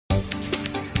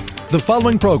The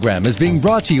following program is being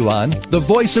brought to you on the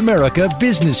Voice America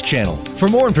Business Channel. For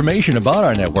more information about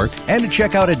our network and to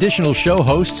check out additional show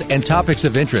hosts and topics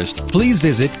of interest, please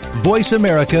visit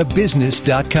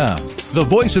voiceamericabusiness.com. The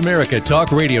Voice America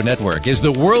Talk Radio Network is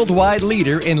the worldwide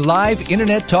leader in live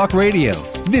Internet talk radio.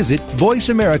 Visit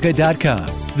voiceamerica.com.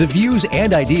 The views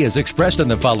and ideas expressed on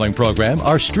the following program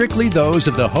are strictly those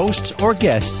of the hosts or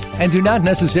guests and do not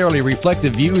necessarily reflect the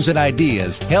views and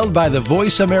ideas held by the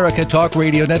Voice America Talk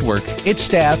Radio Network, its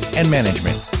staff, and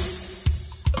management.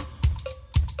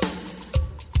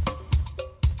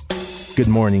 Good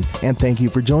morning, and thank you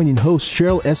for joining host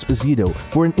Cheryl Esposito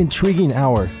for an intriguing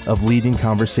hour of leading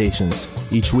conversations.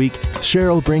 Each week,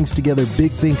 Cheryl brings together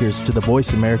big thinkers to the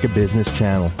Voice America Business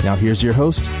Channel. Now here's your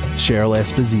host, Cheryl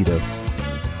Esposito.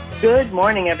 Good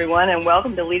morning, everyone, and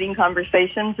welcome to Leading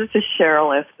Conversations. This is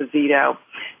Cheryl Esposito.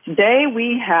 Today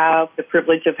we have the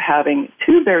privilege of having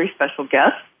two very special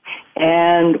guests,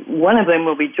 and one of them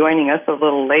will be joining us a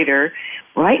little later.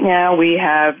 Right now we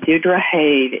have Deirdre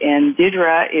Hade, and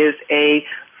Deirdre is a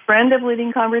friend of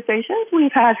Leading Conversations.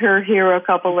 We've had her here a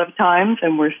couple of times,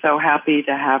 and we're so happy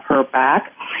to have her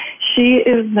back. She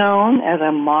is known as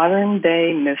a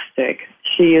modern-day mystic.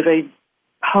 She is a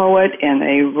poet and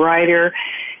a writer.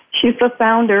 She's the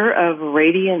founder of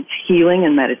Radiance Healing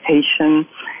and Meditation.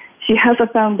 She has a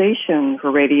foundation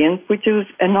for Radiance, which is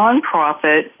a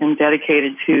nonprofit and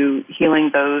dedicated to healing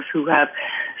those who have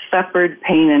suffered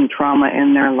pain and trauma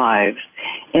in their lives.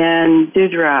 And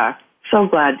Deirdre, so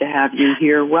glad to have you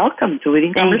here. Welcome to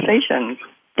Leading Conversations.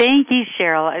 Thank you,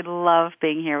 Cheryl. I love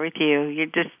being here with you. You're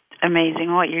just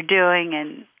amazing what you're doing,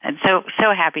 and so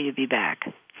happy to be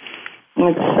back.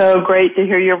 It's so great to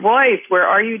hear your voice. Where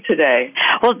are you today?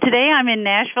 Well, today I'm in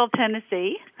Nashville,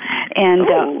 Tennessee, and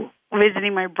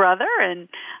visiting my brother, and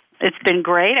it's been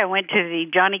great. I went to the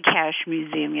Johnny Cash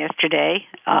Museum yesterday,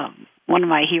 one of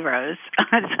my heroes. so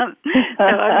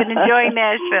I've been enjoying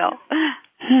Nashville.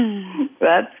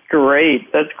 That's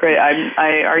great. That's great.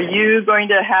 Are you going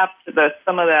to have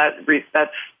some of that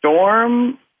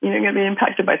storm? You're going to be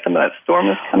impacted by some of that storm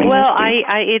that's coming. Well,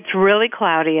 it's really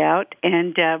cloudy out,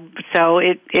 and so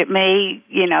it may,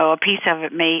 a piece of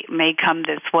it may come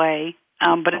this way,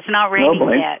 but it's not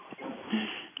raining yet.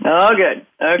 Oh, good.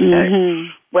 Okay. Mm-hmm.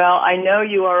 Well, I know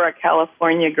you are a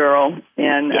California girl,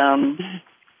 and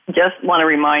just want to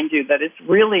remind you that it's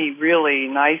really, really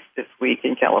nice this week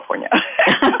in California.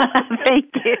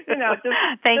 Thank you.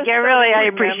 Thank you. I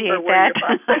appreciate that.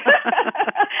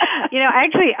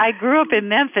 Actually, I grew up in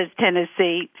Memphis,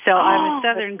 Tennessee, so I'm a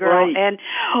Southern girl, and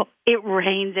it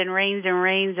rains and rains and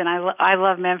rains, and I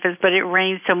love Memphis, but it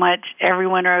rains so much every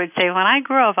winter. I would say, when I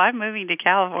grow up, I'm moving to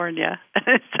California.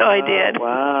 So I did.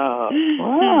 Wow.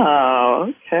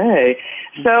 Okay.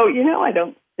 So, I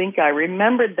don't think I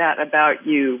remembered that about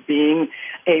you, being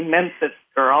a Memphis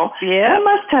girl. Yeah. That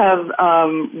must have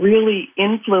really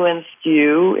influenced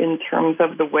you in terms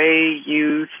of the way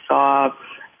you saw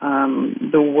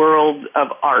the world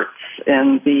of arts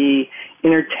and the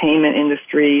entertainment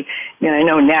industry. I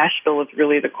know Nashville is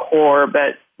really the core,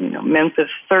 but Memphis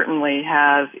certainly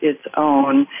has its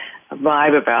own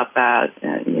vibe about that.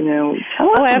 Tell us a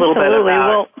little bit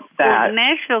about that. Well,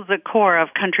 Nashville's the core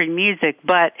of country music,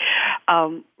 but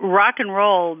rock and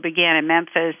roll began in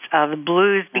Memphis. The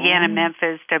blues began in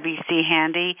Memphis, W.C.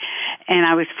 Handy, and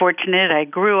I was fortunate. I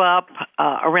grew up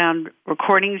around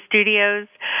recording studios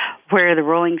where the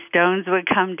Rolling Stones would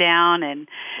come down and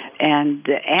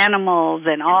Animals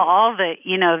and all the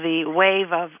the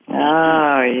wave of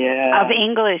of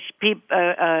English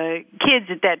kids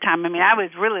at that time. I mean, I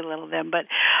was really little then, but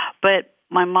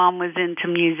my mom was into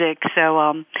music,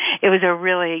 so it was a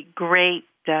really great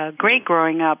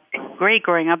growing up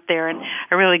there, and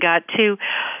I really got to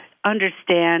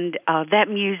understand that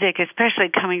music, especially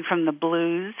coming from the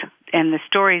blues and the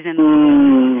stories in the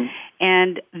blues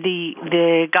and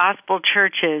the gospel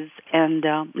churches, and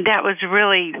that was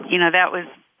really that was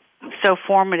so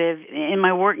formative in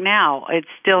my work now. It's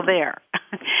still there,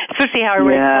 especially how I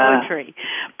write poetry,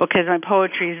 because my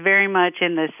poetry is very much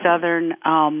in the Southern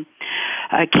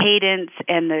cadence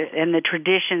and the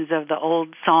traditions of the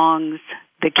old songs,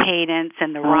 the cadence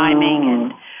and the rhyming,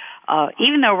 and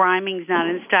even though rhyming's not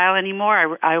in style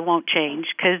anymore, I won't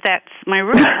change, because that's my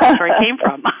roots. That's where I came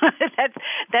from.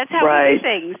 that's how we do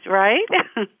things, right?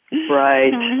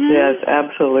 Right. Mm-hmm. Yes,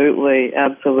 absolutely,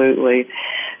 absolutely.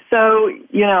 So,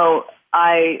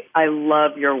 I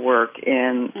love your work,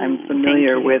 and I'm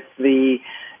familiar with the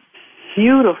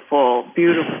beautiful,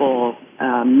 beautiful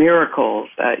miracles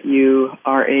that you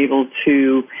are able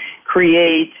to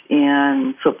create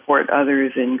and support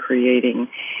others in creating.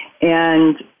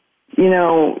 And,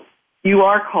 you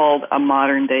are called a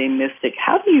modern-day mystic.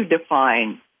 How do you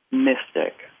define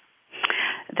mystic?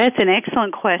 That's an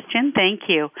excellent question. Thank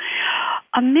you.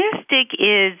 A mystic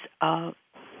is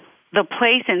the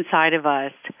place inside of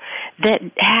us that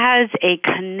has a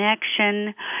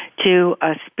connection to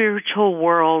a spiritual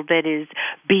world that is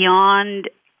beyond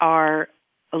our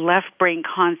left brain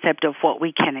concept of what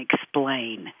we can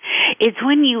explain. It's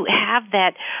when you have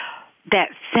that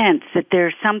sense that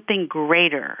there's something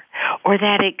greater, or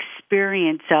that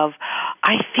experience of,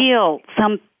 I feel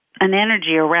an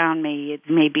energy around me.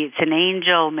 Maybe it's an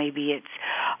angel, maybe it's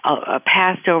a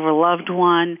passed over loved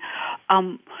one.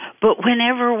 But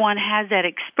whenever one has that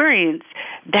experience,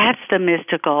 that's the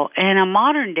mystical. And a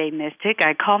modern day mystic,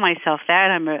 I call myself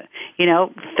that. I'm a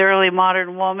thoroughly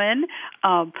modern woman.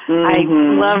 I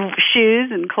love shoes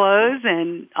and clothes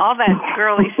and all that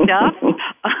girly stuff.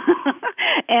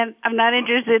 And I'm not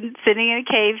interested in sitting in a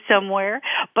cave somewhere.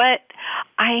 But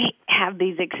I have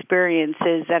these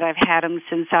experiences that I've had them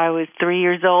since I was 3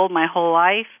 years old, my whole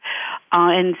life.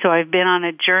 And so I've been on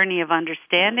a journey of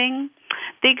understanding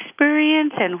the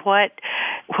experience and what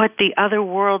the other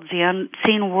worlds, the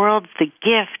unseen worlds, the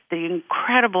gift, the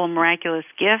incredible, miraculous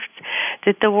gifts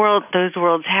that those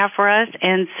worlds have for us.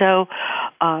 And so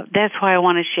that's why I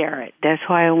want to share it. That's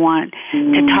why I want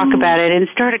to talk about it and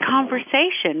start a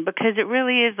conversation, because it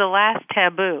really is the last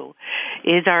taboo,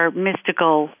 is our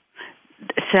mystical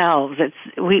selves.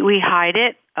 We hide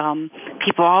it.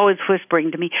 People are always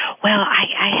whispering to me, well,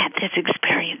 I had this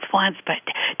experience once, but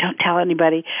don't tell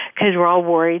anybody, because we're all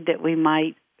worried that we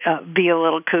might be a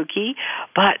little kooky.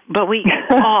 But we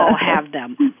all have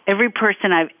them. Every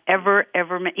person I've ever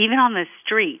met, even on the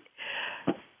street,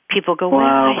 people go, well,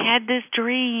 I had this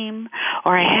dream,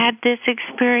 or I had this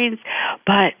experience,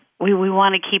 but we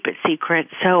want to keep it secret.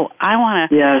 So I want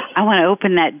to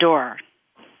open that door,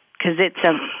 because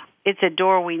it's a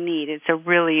door we need. It's a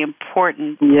really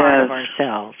important part of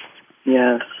ourselves.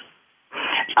 Yes.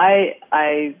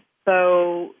 I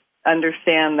so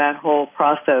understand that whole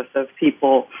process of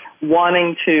people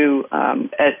wanting to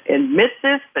admit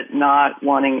this, but not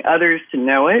wanting others to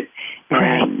know it.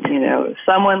 Right. And,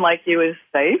 someone like you is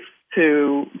safe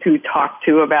to talk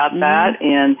to about that.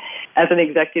 And as an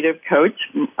executive coach,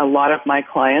 a lot of my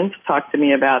clients talk to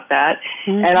me about that.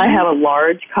 And I have a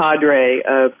large cadre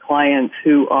of clients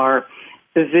who are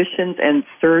physicians and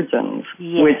surgeons,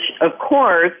 which, of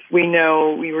course, we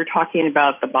know we were talking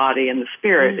about the body and the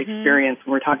spirit experience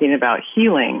when we're talking about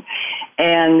healing.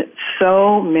 And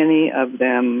so many of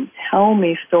them tell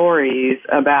me stories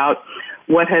about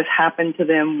what has happened to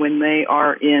them when they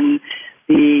are in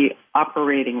the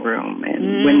operating room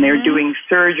and when they're doing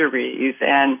surgeries,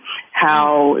 and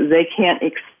how they can't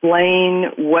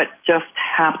explain what just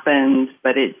happened,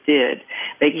 but it did.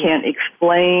 They can't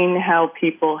explain how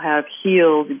people have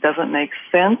healed. It doesn't make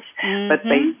sense, but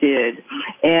they did.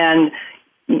 And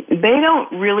they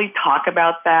don't really talk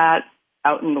about that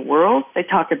out in the world. They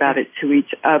talk about it to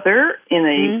each other in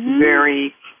a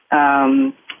very,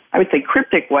 I would say,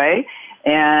 cryptic way.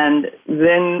 And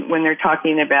then when they're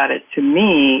talking about it to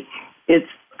me, it's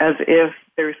as if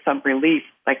there's some relief,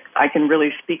 like I can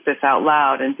really speak this out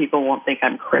loud and people won't think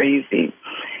I'm crazy.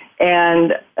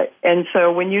 And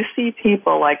so when you see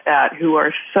people like that who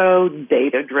are so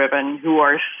data-driven, who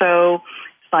are so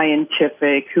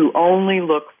scientific, who only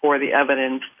look for the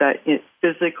evidence, that it's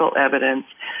physical evidence,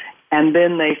 and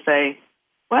then they say,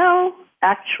 well,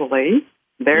 actually,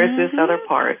 there's this other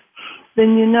part,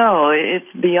 then it's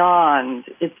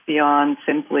beyond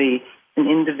simply an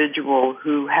individual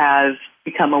who has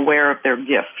become aware of their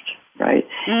gift, right?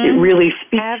 It really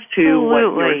speaks to what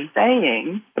you're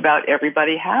saying about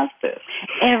everybody has this.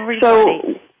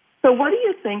 Everybody. So what do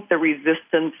you think the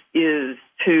resistance is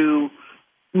to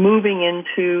moving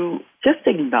into just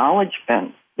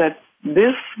acknowledgement that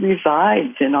this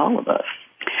resides in all of us?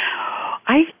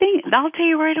 I think, I'll tell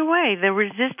you right away, the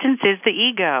resistance is the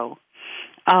ego.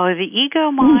 The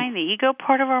ego mind, the ego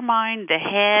part of our mind, the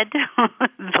head,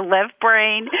 the left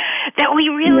brain, that we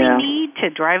really need to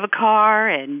drive a car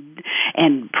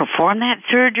and perform that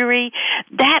surgery.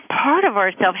 That part of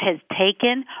ourselves has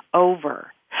taken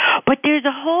over. But there's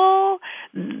a whole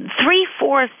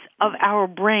 3/4 of our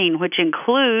brain, which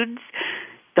includes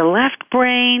the left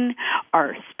brain,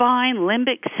 our spine,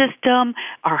 limbic system,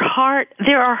 our heart.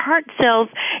 There are heart cells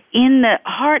in the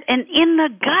heart and in the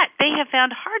gut. They have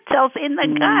found heart cells in the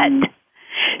gut.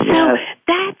 So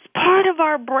that's part of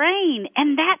our brain,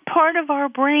 and that part of our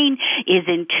brain is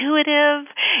intuitive.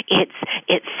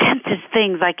 It senses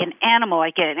things like an animal,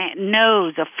 like it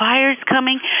knows a fire's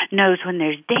coming, knows when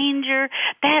there's danger.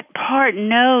 That part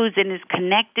knows and is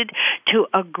connected to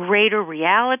a greater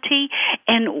reality.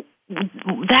 And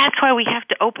that's why we have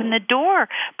to open the door,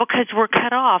 because we're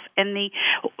cut off, and the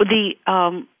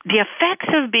effects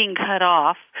of being cut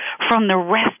off from the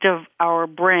rest of our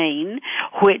brain,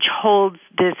 which holds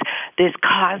this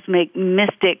cosmic,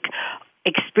 mystic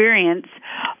experience,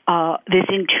 this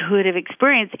intuitive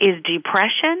experience, is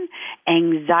depression,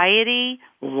 anxiety,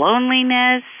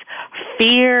 loneliness,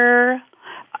 fear,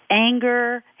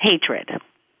 anger, hatred.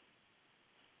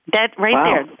 That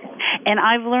right there. And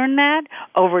I've learned that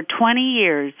over 20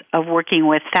 years of working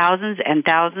with thousands and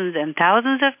thousands and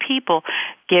thousands of people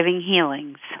giving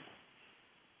healings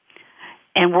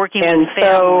and working with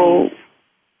families.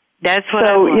 That's what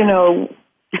I learned. You know,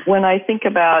 when I think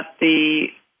about the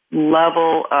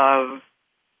level of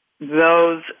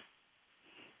those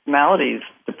maladies,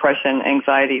 depression,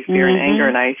 anxiety, fear, and anger,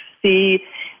 and I see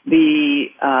the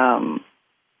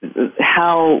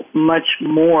how much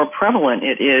more prevalent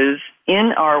it is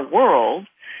in our world,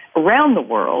 around the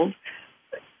world,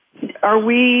 are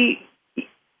we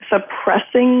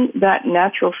suppressing that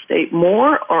natural state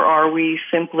more, or are we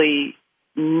simply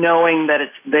knowing that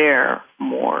it's there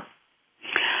more?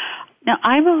 Now,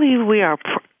 I believe we are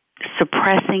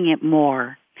suppressing it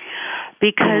more,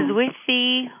 because with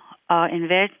the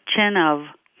invention of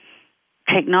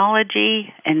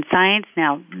technology and science,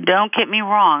 now, don't get me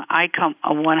wrong, I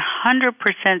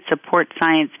 100% support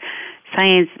science.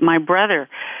 My brother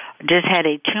just had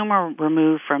a tumor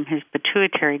removed from his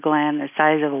pituitary gland the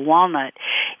size of a walnut.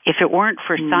 If it weren't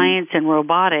for science and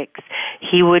robotics,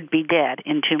 he would be dead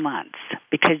in 2 months,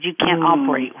 because you can't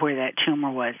operate where that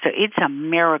tumor was. So it's a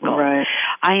miracle. Right.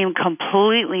 I am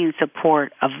completely in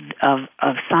support of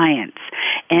science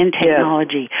and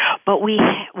technology, but we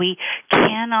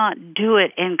cannot do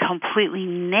it and completely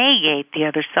negate the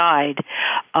other side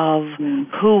of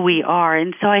who we are.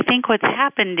 And so I think what's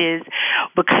happened is,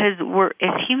 because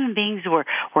as human beings,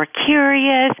 we're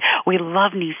curious, we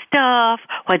love new stuff.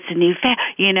 What's the new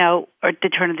or at the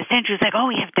turn of the century, it's like, oh,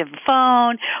 we have to have a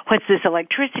phone. What's this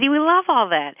electricity? We love all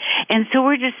that. And so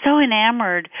we're just so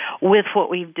enamored with what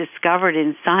we've discovered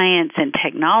in science and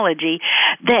technology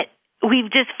that we've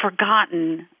just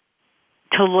forgotten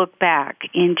to look back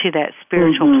into that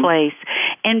spiritual place.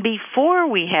 And before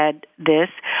we had this,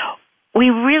 we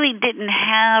really didn't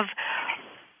have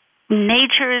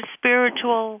nature as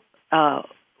spiritual.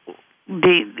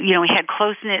 We had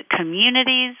close-knit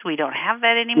communities. We don't have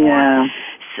that anymore. Yeah.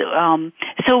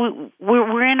 So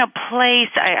we're in a place,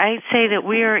 I say that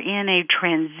we are in a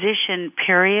transition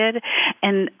period,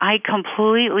 and I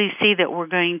completely see that we're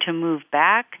going to move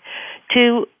back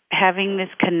to having this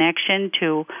connection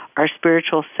to our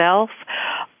spiritual self.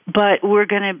 But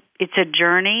it's a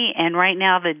journey, and right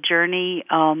now the journey,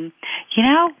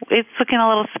 it's looking a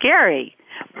little scary,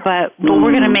 but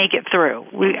we're going to make it through.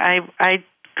 I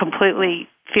completely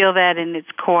feel that, and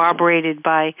it's corroborated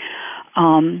by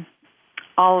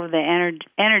all of the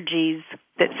energies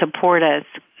that support us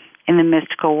in the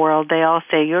mystical world. They all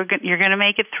say you're going to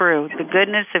make it through. The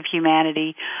goodness of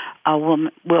humanity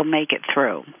will make it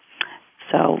through.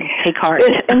 So take heart.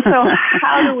 And so,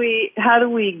 how do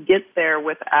we get there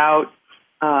without?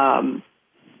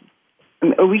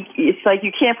 It's like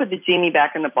you can't put the genie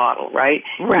back in the bottle, right?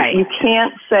 Right. You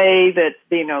can't say that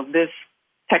this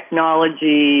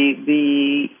technology,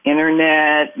 the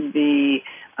internet,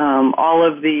 all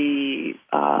of the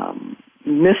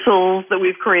missiles that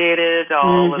we've created,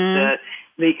 all of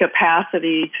the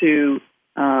capacity to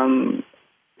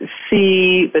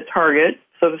see the target,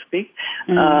 so to speak,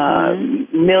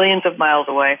 millions of miles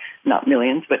away, not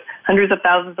millions, but hundreds of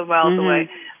thousands of miles away.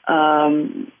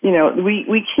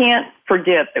 We can't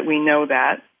forget that we know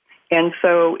that. And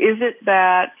so is it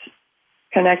that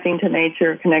connecting to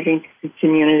nature, connecting to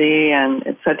community, and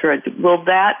et cetera, will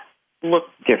that look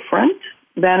different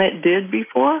than it did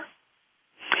before?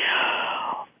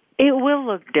 It will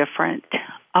look different.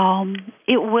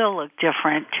 It will look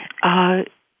different.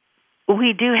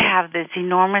 We do have this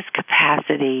enormous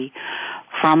capacity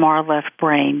from our left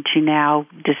brain to now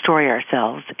destroy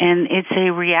ourselves. And it's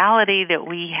a reality that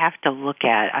we have to look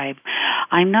at.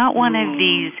 I'm not one of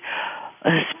these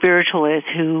spiritualists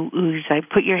who's like,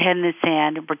 put your head in the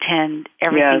sand and pretend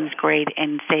everything's great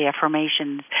and say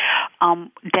affirmations.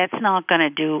 That's not going to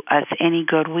do us any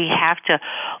good. We have to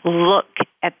look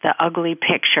at the ugly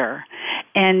picture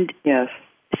and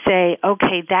say,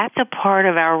 okay, that's a part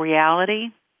of our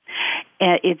reality.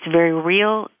 It's very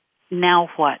real. Now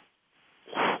what?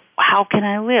 How can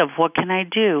I live? What can I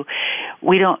do?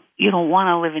 You don't want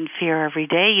to live in fear every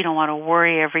day. You don't want to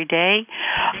worry every day.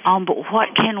 But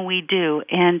what can we do?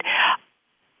 And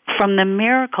from the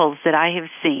miracles that I have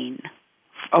seen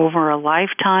over a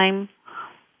lifetime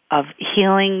of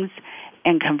healings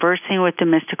and conversing with the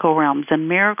mystical realms, the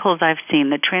miracles I've seen,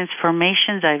 the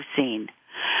transformations I've seen,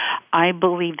 I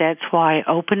believe that's why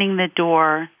opening the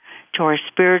door to our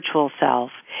spiritual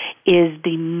self is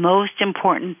the most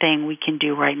important thing we can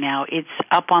do right now. It's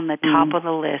up on the top of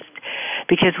the list,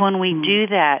 because when we do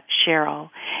that, Cheryl,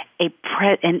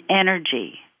 an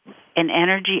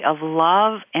energy of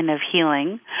love and of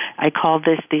healing, I call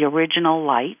this the original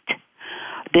light,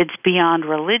 that's beyond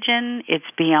religion, it's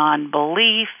beyond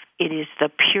belief, it is the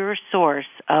pure source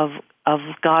of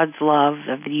God's love,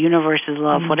 of the universe's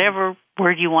love, whatever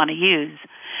word you want to use.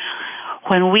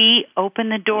 When we open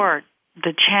the door,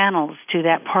 the channels to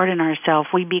that part in ourselves,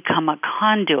 we become a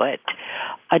conduit,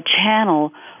 a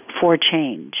channel for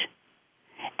change.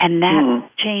 And that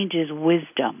change is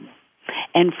wisdom.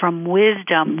 And from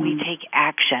wisdom, we take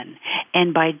action.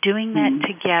 And by doing that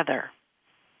together,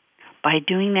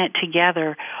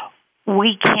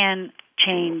 we can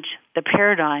change the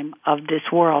paradigm of this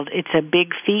world. It's a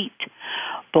big feat,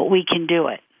 but we can do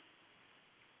it.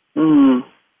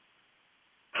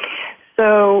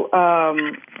 So,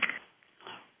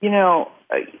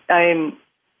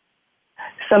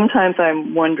 sometimes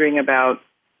I'm wondering about,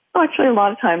 actually a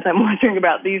lot of times I'm wondering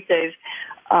about these days,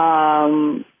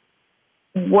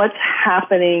 what's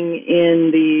happening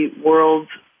in the world's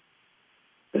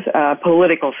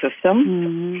political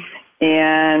system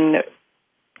and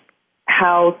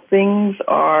how things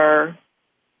are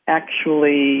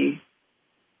actually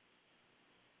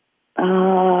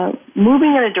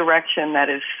moving in a direction that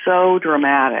is so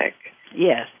dramatic.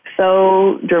 Yes.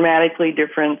 So dramatically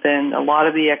different than a lot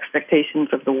of the expectations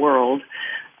of the world.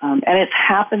 And it's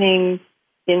happening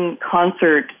in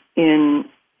concert in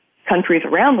countries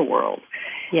around the world.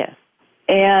 Yes.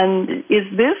 And is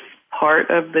this part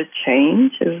of the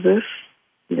change? Is this,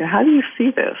 how do you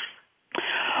see this?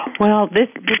 Well, this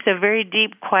is a very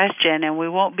deep question, and we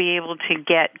won't be able to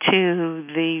get to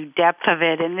the depth of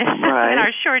it in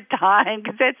our short time,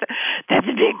 because that's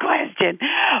a big question.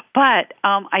 But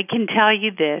I can tell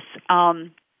you this: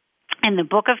 in the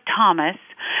Book of Thomas,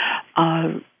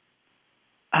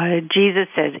 Jesus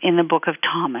says in the Book of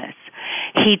Thomas,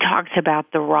 he talks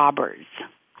about the robbers.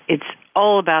 It's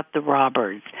all about the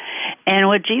robbers. And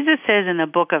what Jesus says in the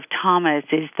Book of Thomas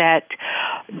is that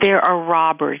there are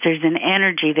robbers. There's an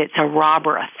energy that's a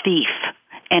robber, a thief,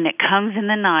 and it comes in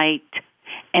the night,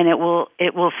 and it will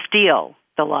steal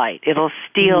the light. It'll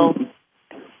steal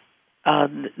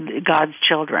God's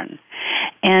children.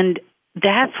 And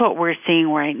that's what we're seeing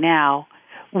right now.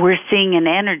 We're seeing an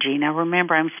energy. Now,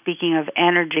 remember, I'm speaking of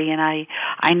energy, and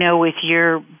I know with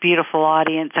your beautiful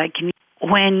audience,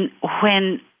 when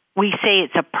we say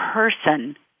it's a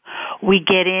person, we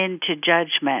get into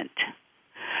judgment.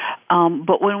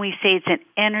 But when we say it's an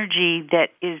energy that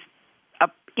is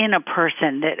in a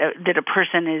person, that a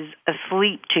person is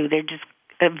asleep to, they're just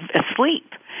asleep.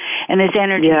 And this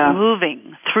energy is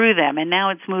moving through them, and now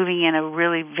it's moving in a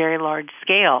really very large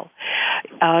scale.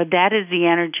 That is the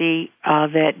energy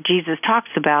that Jesus talks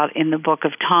about in the Book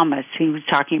of Thomas. He was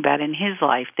talking about in his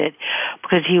life that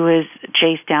because he was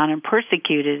chased down and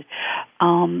persecuted,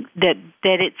 that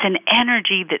it's an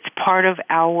energy that's part of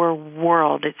our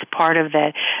world. It's part of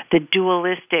the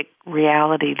dualistic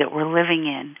reality that we're living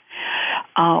in.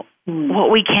 What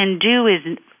we can do is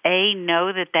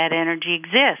know that energy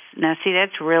exists. Now, see,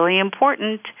 that's really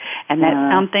important, and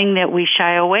that's something that we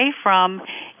shy away from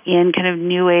in kind of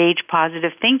New Age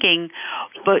positive thinking.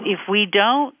 But if we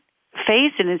don't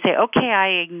face it and say, okay,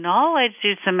 I acknowledge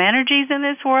there's some energies in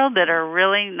this world that are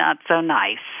really not so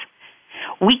nice,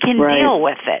 we can deal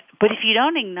with it. But if you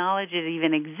don't acknowledge it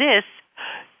even exists,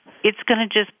 it's going to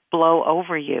just blow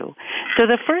over you. So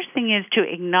the first thing is to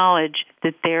acknowledge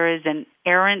that there is an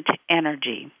errant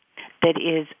energy that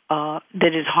is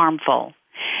harmful.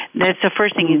 That's the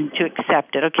first thing, is to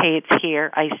accept it. Okay, it's here,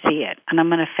 I see it, and I'm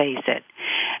going to face it.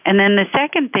 And then the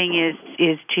second thing is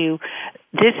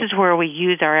this is where we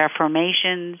use our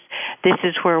affirmations. This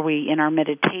is where we, in our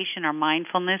meditation, our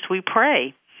mindfulness, we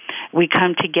pray. We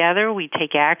come together, we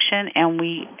take action, and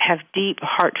we have deep,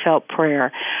 heartfelt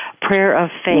prayer of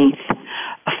faith.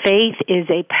 Faith is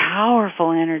a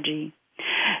powerful energy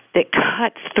that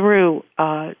cuts through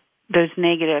those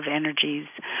negative energies.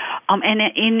 And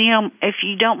if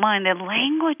you don't mind, the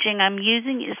languaging I'm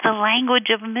using is the language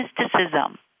of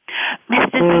mysticism.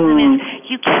 Mysticism is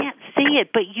you can't see it,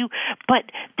 but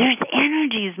there's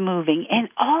energies moving, and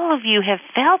all of you have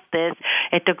felt this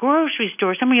at the grocery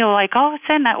store. Some of you are like, all of a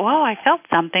sudden, whoa, I felt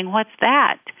something. What's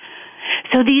that?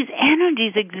 So these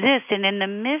energies exist, and in the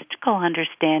mystical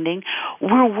understanding,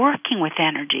 we're working with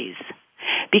energies.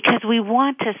 because we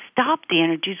want to stop the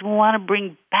energies. We want to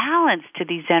bring balance to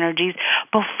these energies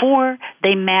before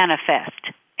they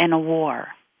manifest in a war.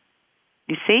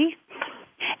 You see?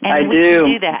 And I we do.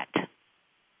 can do that.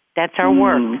 That's our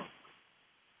work.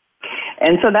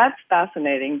 And so that's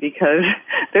fascinating because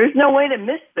there's no way to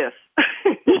miss this.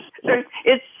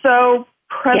 It's so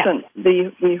present.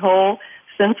 Yeah. The whole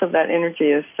sense of that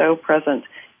energy is so present.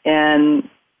 And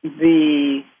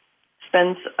the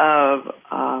sense of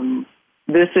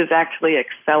this is actually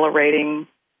accelerating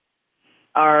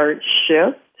our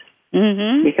shift,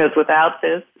 because without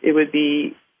this, it would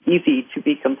be easy to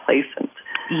be complacent.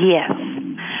 Yes.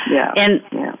 Yeah. And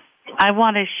I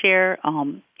want to share,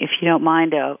 if you don't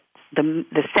mind,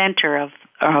 the center of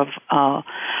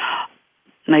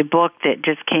my book that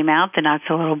just came out, the Not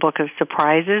So Little Book of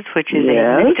Surprises, which is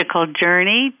a mystical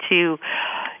journey to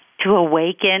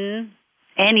awaken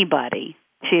anybody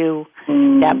to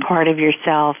that part of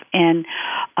yourself. And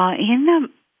in the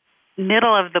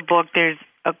middle of the book, there's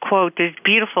a quote. There's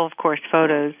beautiful, of course,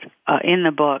 photos in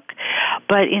the book.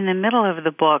 But in the middle of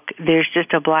the book, there's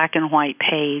just a black and white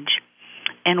page.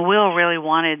 And Will really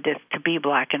wanted this to be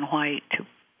black and white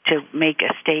to make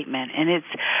a statement. And it's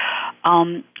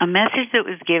a message that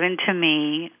was given to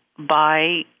me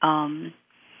by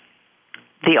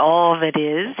the All That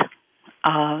Is.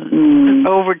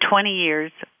 Over 20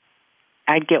 years,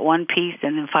 I'd get one piece,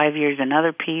 and in 5 years,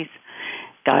 another piece.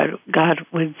 God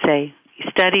would say,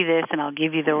 study this, and I'll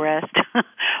give you the rest.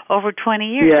 Over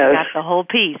 20 years, I got the whole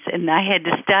piece, and I had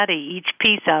to study each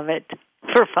piece of it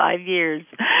for 5 years.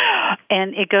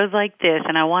 And it goes like this,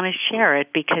 and I want to share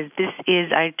it because this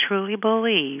is, I truly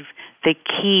believe, the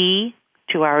key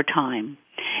to our time.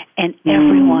 And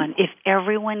everyone, if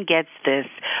everyone gets this,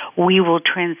 we will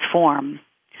transform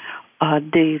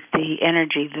the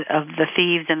energy of the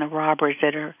thieves and the robbers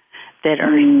that are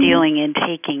stealing and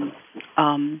taking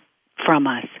from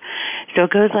us. So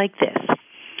it goes like this.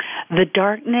 The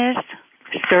darkness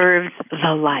serves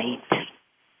the light.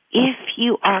 If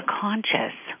you are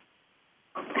conscious,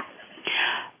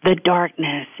 the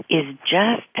darkness is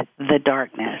just the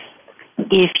darkness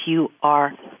if you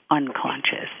are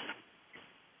unconscious.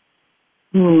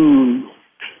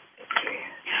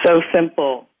 So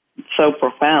simple, so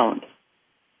profound.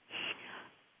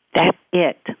 That's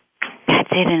it.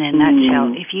 That's it in a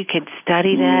nutshell. If you could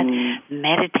study that,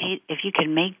 meditate, if you could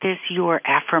make this your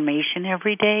affirmation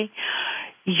every day,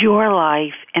 your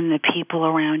life and the people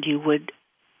around you would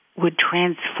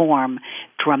transform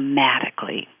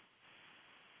dramatically.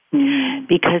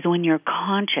 Because when you're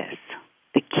conscious,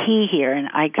 the key here, and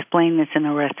I explain this in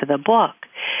the rest of the book,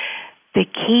 the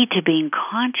key to being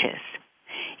conscious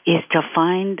is to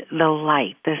find the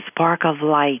light, the spark of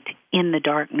light in the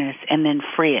darkness, and then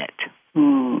free it.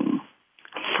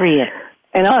 Free it.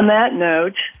 And on that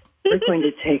note, we're going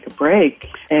to take a break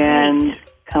and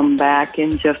come back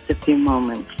in just a few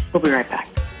moments. We'll be right back.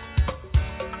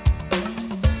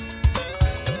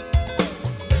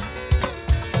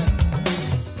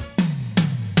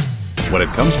 When it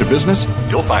comes to business,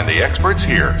 you'll find the experts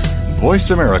here. Voice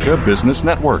America Business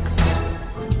Network.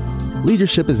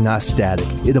 Leadership is not static.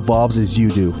 It evolves as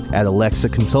you do. At Alexa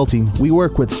Consulting, we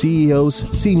work with CEOs,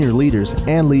 senior leaders,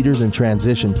 and leaders in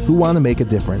transition who want to make a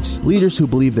difference. Leaders who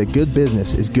believe that good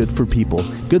business is good for people,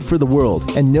 good for the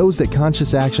world, and knows that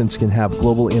conscious actions can have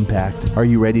global impact. Are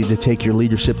you ready to take your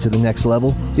leadership to the next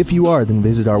level? If you are, then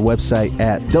visit our website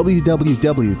at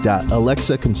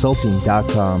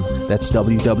www.alexaconsulting.com. That's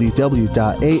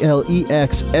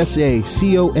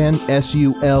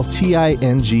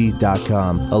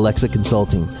www.alexaconsulting.com. Alexa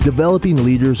Consulting, developing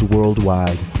leaders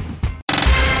worldwide.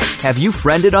 Have you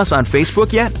friended us on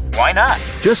Facebook yet? Why not?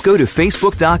 Just go to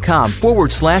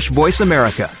facebook.com/Voice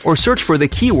America or search for the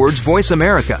keywords Voice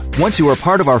America. Once you are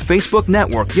part of our Facebook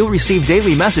network, you'll receive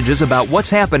daily messages about what's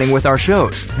happening with our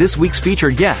shows, this week's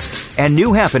featured guests, and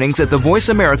new happenings at the Voice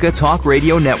America Talk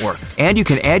Radio Network. And you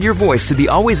can add your voice to the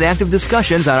always active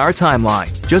discussions on our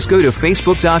timeline. Just go to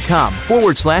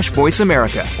facebook.com/Voice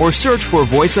America or search for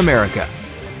Voice America.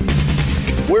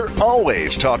 We're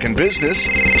always talking business.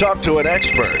 Talk to an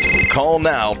expert. Call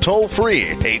now toll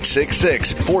free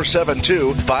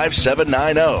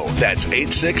 866-472-5790. That's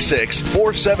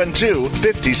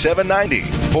 866-472-5790.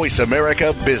 Voice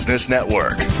America Business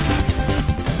Network.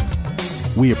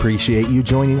 We appreciate you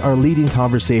joining our leading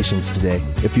conversations today.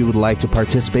 If you would like to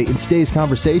participate in today's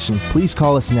conversation, please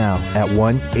call us now at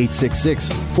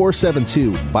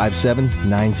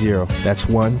 1-866-472-5790. That's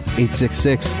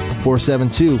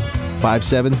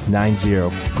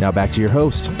 1-866-472-5790. Now back to your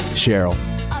host, Cheryl.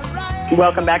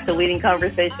 Welcome back to Leading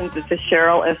Conversations. This is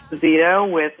Cheryl Esposito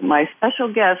with my special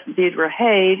guest, Deirdre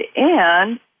Hade,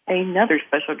 and another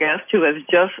special guest who has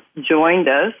just joined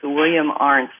us, William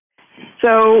Arntz.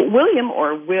 So William,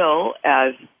 or Will,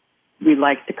 as we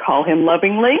like to call him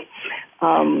lovingly,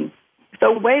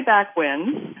 so way back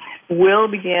when, Will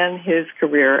began his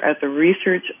career as a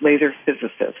research laser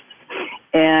physicist.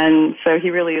 And so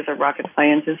he really is a rocket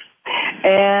scientist.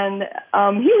 And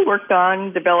he worked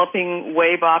on developing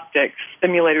wave optics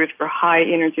simulators for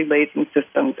high-energy lasing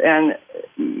systems. And,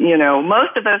 you know,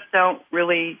 most of us don't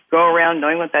really go around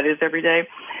knowing what that is every day.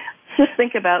 Just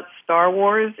think about Star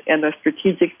Wars and the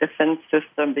strategic defense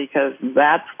system, because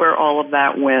that's where all of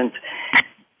that went.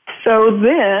 So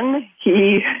then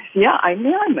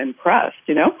I'm impressed,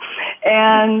 you know.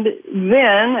 And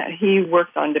then he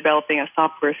worked on developing a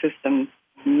software system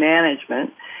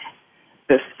management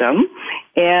system.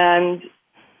 And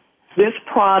this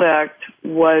product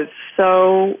was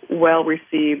so well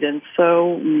received and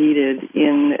so needed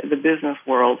in the business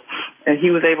world. And he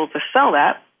was able to sell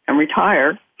that and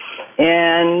retire.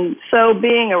 And so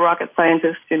being a rocket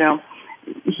scientist, you know,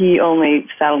 he only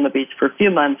sat on the beach for a few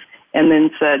months and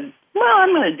then said, well,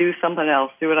 I'm going to do something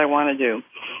else, do what I want to do.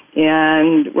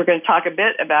 And we're going to talk a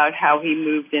bit about how he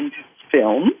moved into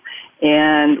film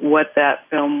and what that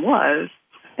film was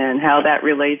and how that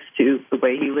relates to the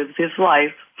way he lives his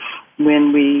life.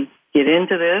 When we get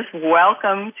into this,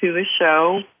 welcome to the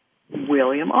show,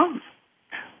 William Arntz.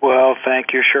 Well,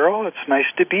 thank you, Cheryl. It's nice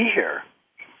to be here.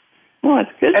 Well,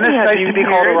 it's good and to it's have nice you to be here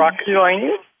called a rocket. Join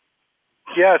you.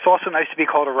 Yeah, it's also nice to be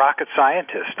called a rocket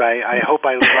scientist. I hope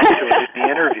I live up to it in the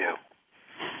interview.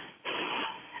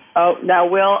 Oh, now,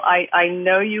 Will, I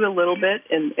know you a little bit,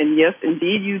 and yes,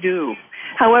 indeed you do.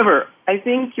 However, I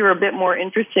think you're a bit more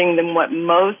interesting than what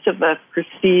most of us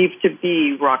perceive to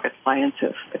be rocket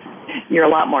scientists. You're a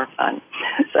lot more fun.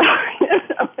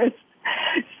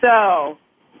 So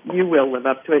you will live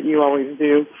up to it. You always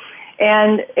do.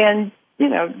 And you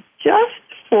know, just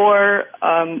for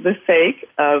the sake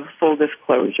of full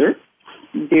disclosure,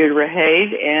 Deirdre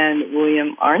Hade and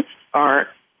William Arntz are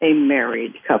a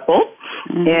married couple,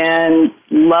 and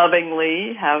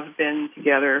lovingly have been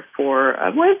together for,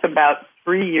 about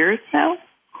 3 years now?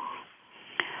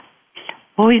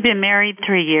 Well, we've been married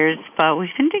 3 years, but we've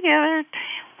been together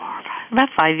about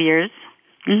 5 years.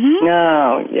 Mm-hmm.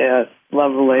 Oh, yes,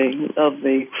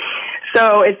 lovely.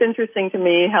 So it's interesting to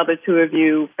me how the two of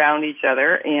you found each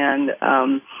other and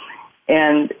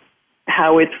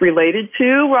how it's related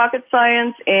to rocket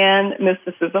science and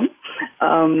mysticism.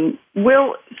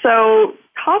 Will, so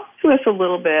talk to us a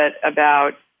little bit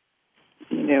about,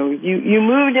 you know, you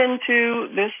moved into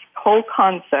this whole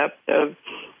concept of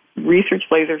research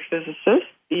laser physicist,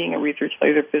 being a research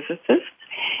laser physicist,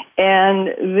 and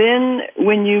then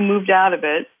when you moved out of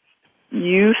it,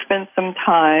 you spent some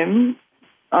time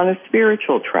on a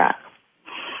spiritual track.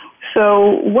 So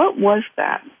what was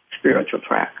that spiritual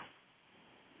track?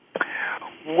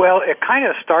 Well, it kind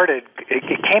of started,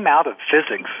 it came out of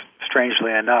physics,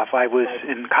 strangely enough. I was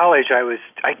in college,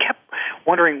 I kept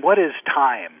wondering, what is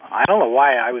time? I don't know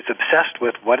why I was obsessed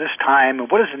with what is time and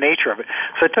what is the nature of it.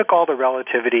 So I took all the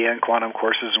relativity and quantum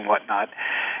courses and whatnot.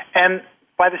 And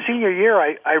by the senior year,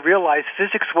 I realized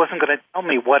physics wasn't going to tell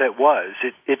me what it was.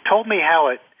 It told me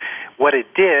what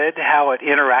it did, how it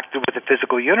interacted with the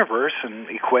physical universe and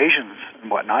equations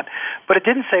and whatnot, but it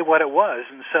didn't say what it was.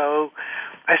 And so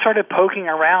I started poking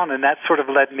around, and that sort of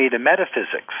led me to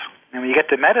metaphysics. And when you get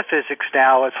to metaphysics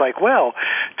now, it's like, well,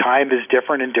 time is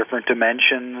different in different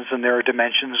dimensions, and there are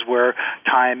dimensions where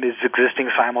time is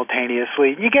existing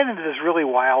simultaneously. You get into this really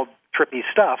wild, trippy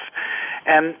stuff,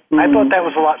 and I thought that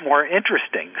was a lot more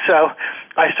interesting. So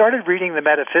I started reading the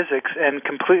metaphysics and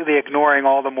completely ignoring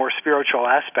all the more spiritual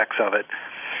aspects of it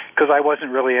because I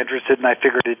wasn't really interested, and I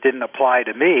figured it didn't apply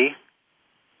to me.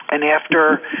 And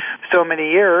after so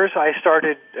many years, I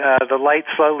started, the light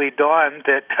slowly dawned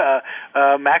that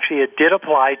actually it did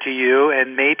apply to you,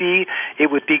 and maybe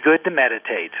it would be good to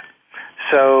meditate.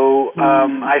 So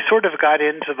I sort of got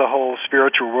into the whole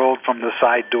spiritual world from the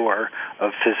side door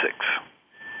of physics.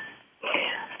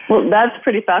 Well, that's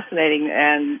pretty fascinating,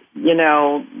 and, you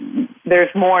know,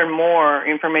 there's more and more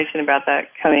information about that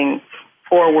coming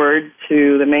forward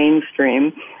to the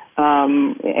mainstream.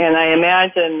 And I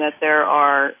imagine that there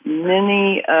are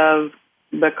many of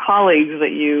the colleagues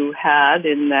that you had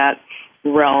in that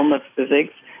realm of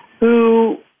physics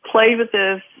who played with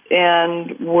this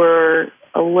and were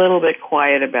a little bit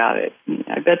quiet about it.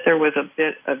 I bet there was a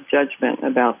bit of judgment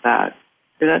about that.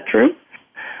 Is that true?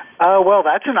 Well,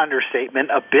 that's an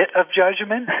understatement. A bit of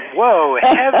judgment? Whoa,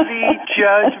 heavy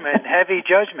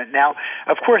judgment. Now,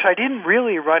 of course, I didn't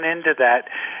really run into that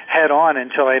head on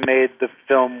until I made the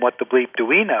film What the Bleep Do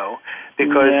We Know,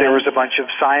 because there was a bunch of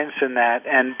science in that.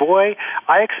 And boy,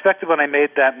 I expected when I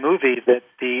made that movie that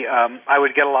I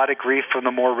would get a lot of grief from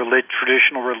the more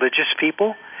traditional religious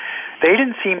people. They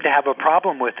didn't seem to have a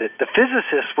problem with it. The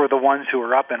physicists were the ones who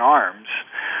were up in arms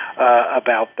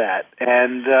about that.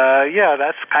 And,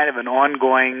 that's kind of an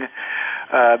ongoing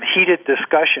heated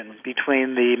discussion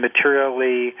between the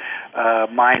materially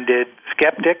minded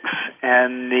skeptics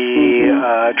and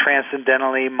the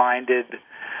transcendentally minded,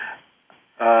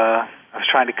 I was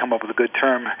trying to come up with a good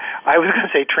term. I was going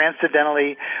to say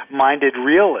transcendentally minded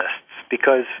realists,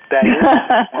 because that is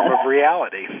a form of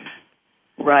reality.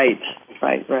 Right.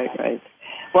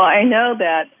 Well, I know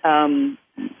that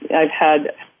I've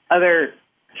had other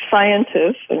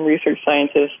scientists and research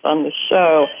scientists on the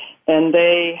show, and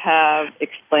they have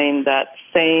explained that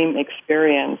same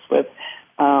experience with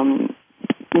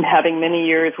having many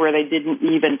years where they didn't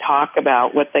even talk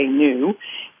about what they knew,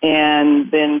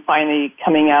 and then finally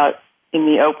coming out in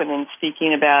the open and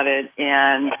speaking about it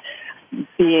and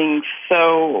being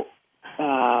so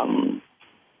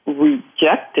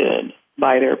rejected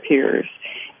by their peers,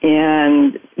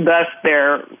 and thus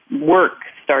their work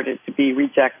started to be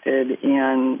rejected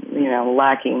and,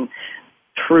 lacking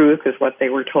truth is what they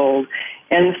were told.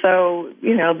 And so,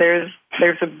 there's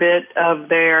a bit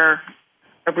of a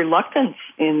reluctance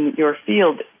in your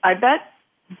field. I bet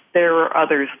there were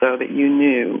others, though, that you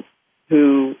knew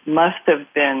who must have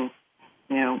been,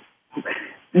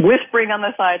 whispering on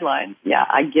the sidelines. Yeah,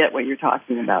 I get what you're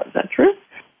talking about. Is that true?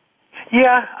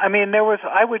 Yeah, I mean,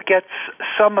 I would get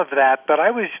some of that, but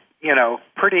I was,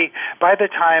 by the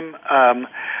time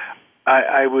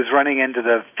I was running into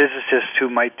the physicists who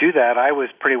might do that, I was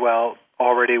pretty well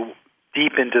already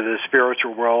deep into the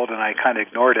spiritual world, and I kind of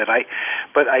ignored it.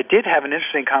 But I did have an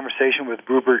interesting conversation with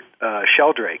Rupert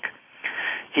Sheldrake.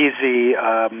 He's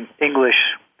the English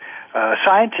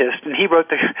scientist, and he wrote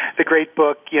the great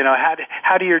book,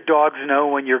 How Do Your Dogs Know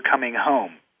When You're Coming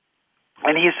Home?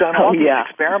 And he's done all these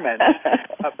experiments,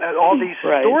 all these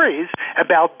stories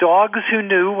about dogs who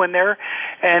knew when they're,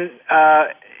 and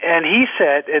he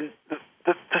said, and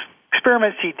the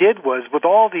experiments he did was with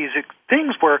all these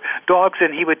things where dogs,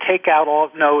 and he would take out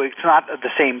it's not at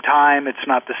the same time, it's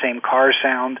not the same car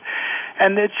sound,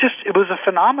 and it was a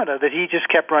phenomena that he just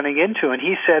kept running into. And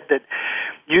he said that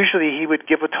usually he would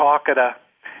give a talk at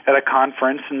a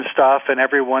conference and stuff, and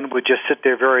everyone would just sit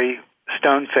there very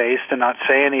stone-faced and not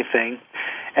say anything.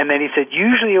 And then he said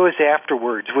usually it was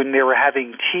afterwards when they were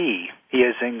having tea. He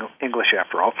is English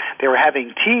after all. They were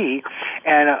having tea,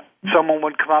 and someone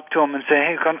would come up to him and say,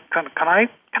 "Hey, can I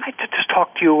just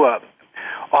talk to you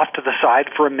off to the side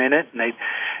for a minute?" And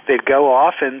they'd go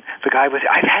off, and the guy was,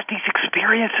 "I've had these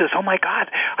experiences. Oh my God,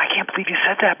 I can't believe you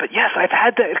said that. But yes, I've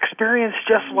had that experience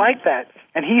just like that."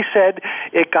 And he said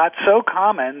it got so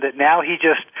common that now he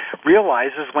just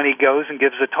realizes when he goes and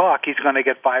gives a talk, he's going to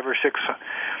get 5 or 6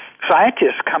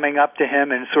 scientists coming up to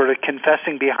him and sort of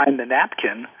confessing behind the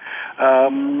napkin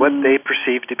what they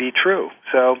perceive to be true.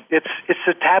 So it's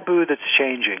a taboo that's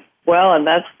changing. Well, and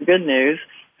that's good news.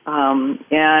 And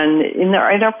in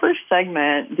our first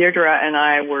segment, Deirdre and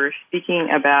I were speaking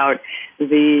about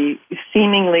the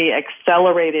seemingly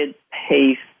accelerated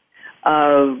pace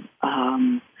of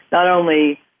not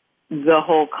only the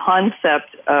whole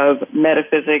concept of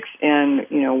metaphysics and,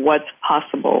 what's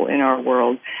possible in our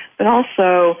world, but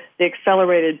also the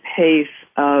accelerated pace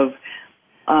of,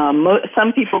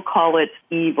 some people call it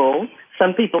evil,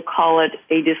 some people call it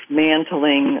a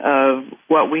dismantling of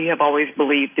what we have always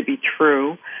believed to be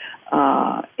true.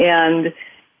 And,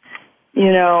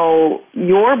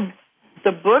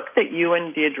 the book that you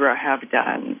and Deirdre have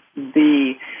done,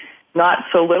 the Not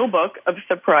So Little Book of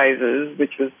Surprises,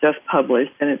 which was just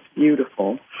published, and it's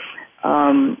beautiful,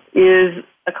 is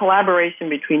a collaboration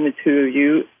between the two of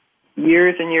you,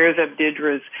 years and years of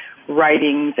Deirdre's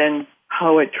writings and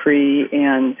poetry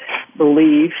and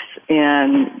beliefs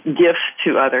and gifts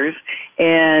to others,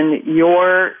 and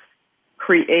your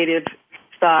creative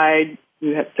side.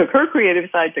 You took her creative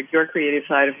side, took your creative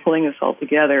side of pulling us all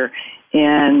together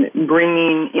and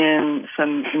bringing in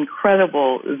some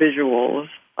incredible visuals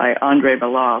by Endre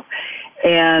Balogh.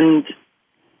 And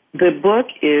the book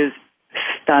is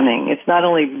stunning. It's not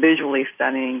only visually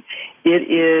stunning, it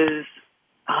is,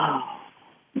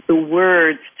 the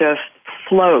words just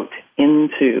float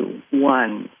into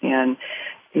one. And,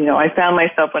 I found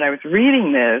myself when I was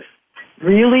reading this,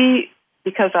 really,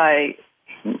 because I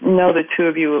know the two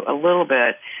of you a little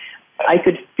bit, I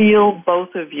could feel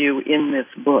both of you in this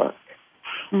book.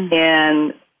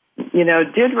 And,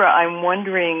 Deirdre, I'm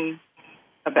wondering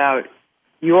about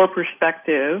your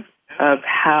perspective of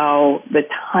how the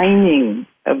timing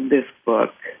of this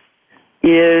book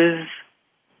is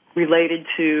related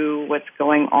to what's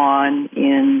going on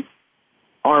in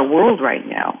our world right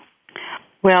now.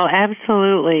 Well,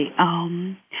 absolutely.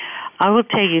 I will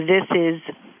tell you, this is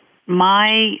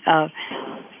my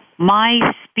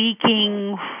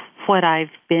speaking, what I've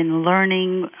been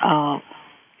learning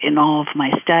in all of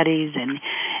my studies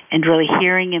and really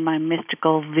hearing in my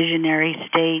mystical visionary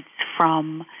states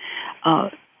from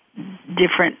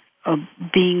different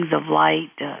beings of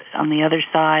light on the other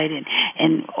side, and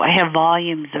I have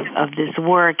volumes of this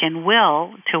work. And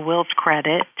Will, to Will's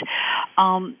credit,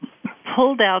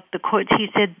 pulled out the quotes. He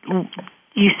said,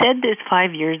 "You said this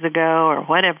 5 years ago or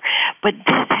whatever, but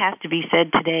this has to be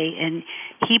said today." And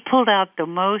he pulled out the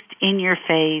most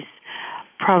in-your-face,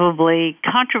 probably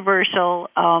controversial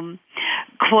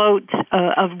quotes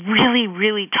of really,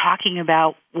 really talking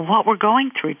about what we're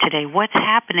going through today, what's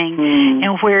happening,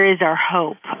 and where is our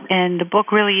hope. And the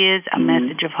book really is a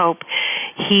message of hope.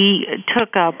 He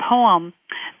took a poem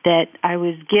that I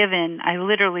was given. I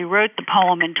literally wrote the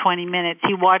poem in 20 minutes.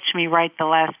 He watched me write the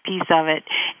last piece of it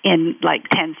in like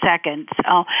 10 seconds.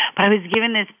 But I was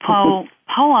given this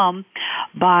poem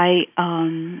by,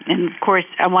 and of course,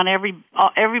 I want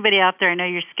everybody out there, I know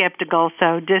you're skeptical,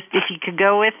 so just if you could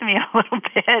go with me a little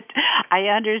bit, I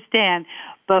understand.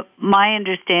 But my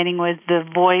understanding was the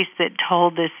voice that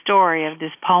told this story of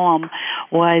this poem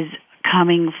was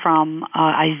coming from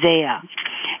Isaiah.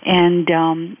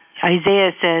 And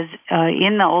Isaiah says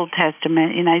in the Old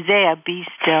Testament, in Isaiah, "Be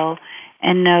still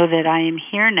and know that I am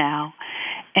here now."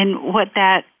 And what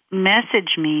that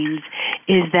message means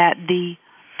is that the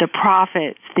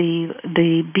prophets,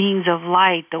 the beings of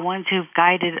light, the ones who've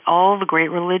guided all the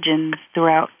great religions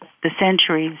throughout the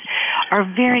centuries, are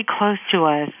very close to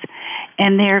us,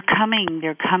 and they're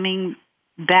coming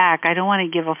back. I don't want to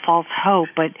give a false hope,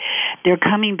 but they're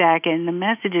coming back, and the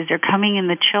messages are coming in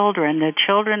the children. The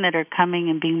children that are coming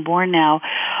and being born now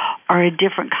are a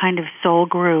different kind of soul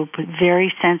group,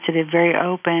 very sensitive, very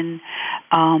open,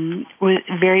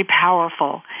 very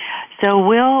powerful. So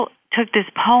Will took this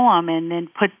poem and then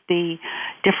put the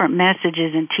different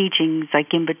messages and teachings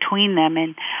like in between them,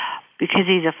 and because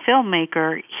he's a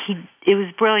filmmaker, it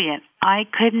was brilliant. I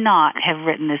could not have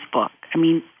written this book. I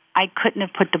mean, I couldn't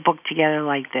have put the book together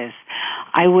like this.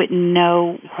 I wouldn't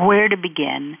know where to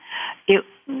begin.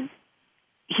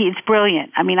 It's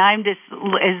brilliant. I mean, I'm just,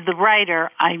 as the writer,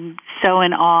 I'm so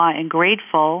in awe and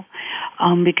grateful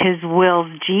because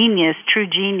Will's genius, true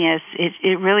genius,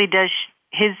 it really does,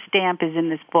 his stamp is in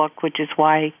this book, which is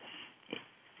why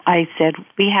I said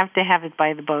we have to have it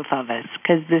by the both of us,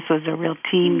 because this was a real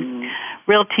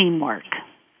teamwork.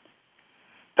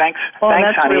 Thanks, well,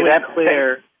 thanks, that's honey. Really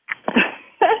clear.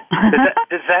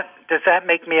 Does that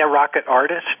make me a rocket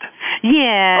artist?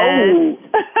 Yes. Oh.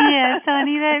 Yes,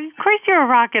 honey. Of course you're a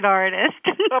rocket artist.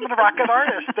 I'm a rocket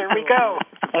artist. There we go.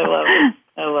 I love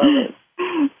it.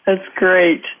 That's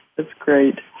great.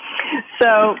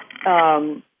 So,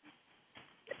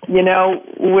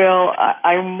 Will,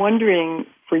 I'm wondering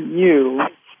for you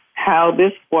how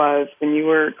this was when you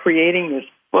were creating this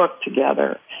book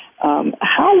together.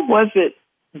 How was it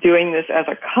doing this as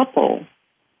a couple?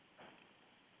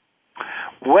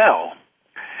 Well,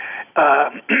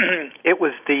 it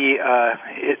was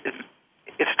it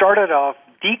started off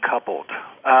decoupled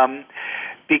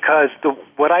because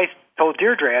what I told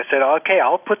Deirdre, I said, okay,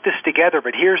 I'll put this together,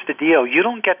 but here's the deal: you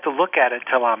don't get to look at it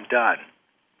till I'm done.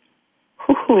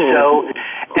 Ooh. So,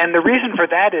 and the reason for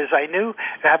that is I knew,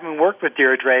 having worked with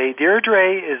Deirdre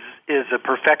is a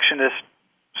perfectionist.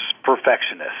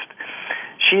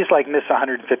 She's like Miss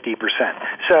 150%.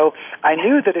 So I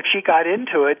knew that if she got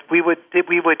into it, we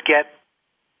would get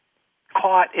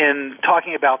caught in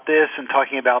talking about this and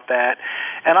talking about that.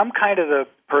 And I'm kind of the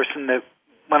person that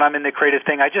when I'm in the creative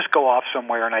thing, I just go off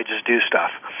somewhere and I just do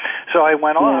stuff. So I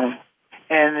went off,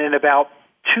 and in about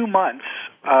 2 months,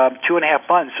 2.5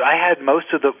 months, I had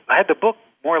the book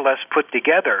more or less put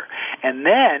together. And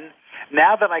then,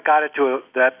 now that I got it to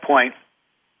that point,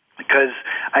 because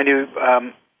I knew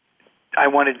I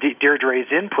wanted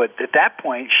Deirdre's input. At that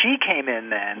point, she came in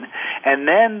then, and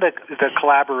then the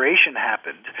collaboration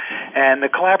happened. And the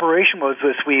collaboration was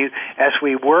as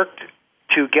we worked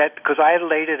to get, because I had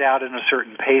laid it out in a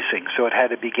certain pacing, so it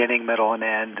had a beginning, middle, and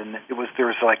end, and there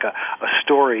was like a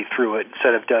story through it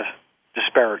instead of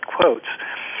disparate quotes.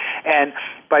 And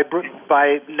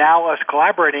by now us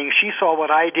collaborating, she saw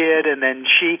what I did, and then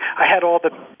I had all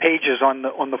the pages on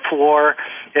the floor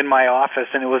in my office,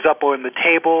 and it was up on the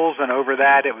tables, and over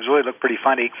that it really looked pretty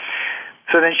funny.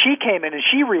 So then she came in and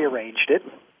she rearranged it.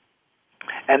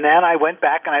 And then I went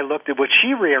back and I looked at what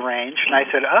she rearranged, and I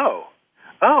said, oh,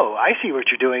 I see what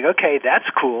you're doing. Okay, that's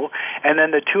cool. And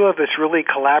then the two of us really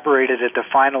collaborated at the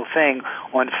final thing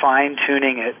on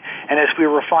fine-tuning it. And as we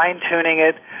were fine-tuning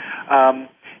it,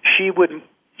 she would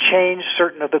change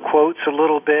certain of the quotes a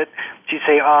little bit. She'd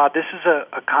say, this is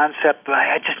a concept, but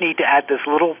I just need to add this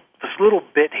little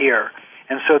bit here.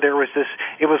 And so there was this,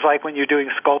 it was like when you're doing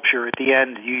sculpture at the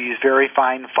end, you use very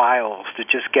fine files to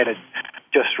just get it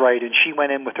just right. And she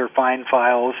went in with her fine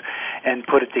files and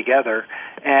put it together.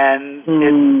 And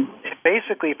it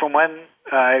basically, from when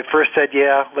I first said,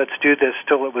 yeah, let's do this,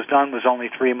 till it was done was only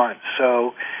 3 months.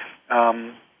 So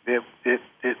it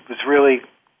was really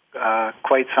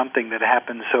quite something that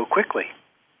happened so quickly.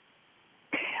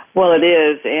 Well, it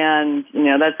is. And,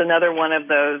 that's another one of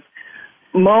those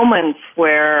moments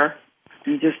where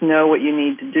you just know what you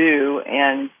need to do.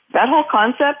 And that whole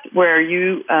concept where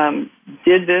you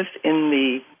did this in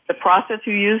the process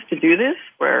you used to do this,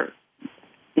 where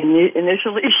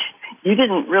initially you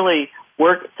didn't really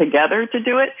work together to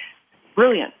do it,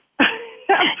 brilliant.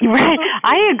 Right.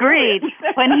 I agreed.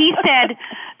 When he said,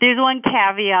 there's one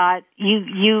caveat,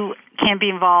 you can't be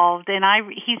involved. And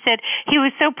he said, he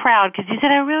was so proud because he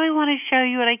said, I really want to show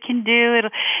you what I can do.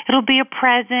 It'll be a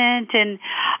present. And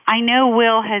I know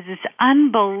Will has this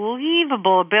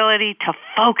unbelievable ability to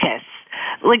focus.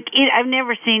 I've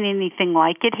never seen anything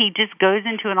like it. He just goes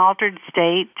into an altered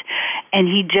state, and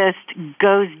he just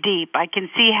goes deep. I can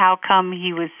see how come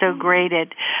he was so great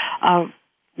at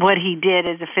what he did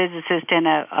as a physicist and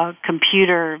a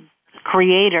computer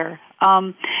creator.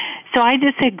 So I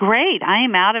just said, great, I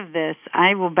am out of this.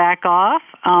 I will back off,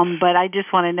 but I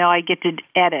just want to know I get to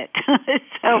edit.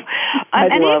 So I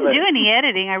didn't do any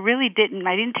editing. I really didn't.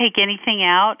 I didn't take anything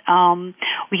out.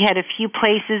 We had a few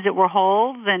places that were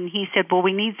holes, and he said, well,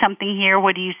 we need something here.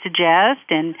 What do you suggest?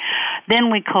 And then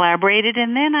we collaborated,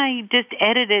 and then I just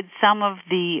edited some of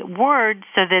the words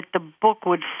so that the book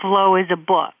would flow as a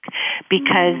book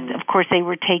because, of course, they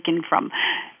were taken from...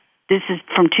 This is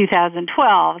from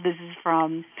 2012. This is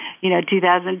from,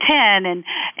 2010,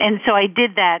 and so I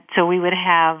did that so we would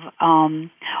have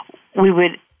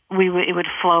it would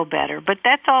flow better. But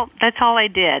that's all I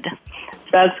did.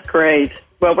 That's great.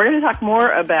 Well, we're going to talk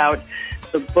more about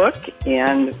the book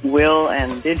and Will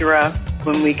and Deirdre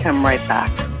when we come right back.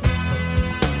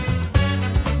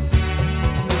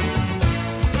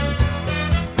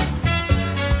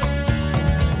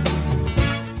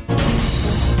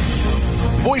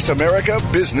 Voice America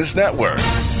Business Network,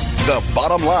 the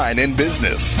bottom line in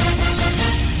business.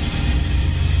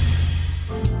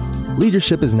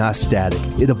 Leadership is not static.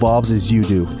 It evolves as you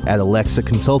do. At Alexa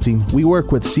Consulting, we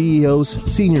work with CEOs,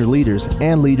 senior leaders,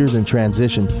 and leaders in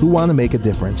transition who want to make a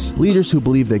difference. Leaders who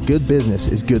believe that good business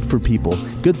is good for people,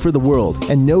 good for the world,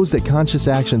 and knows that conscious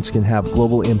actions can have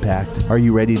global impact. Are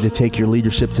you ready to take your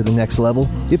leadership to the next level?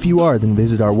 If you are, then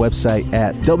visit our website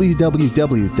at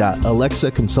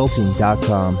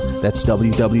www.alexaconsulting.com. That's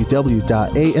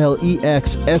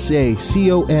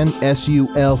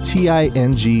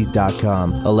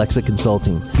www.alexaconsulting.com. Alexa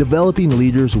Consulting, developing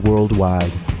leaders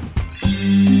worldwide.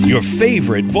 Your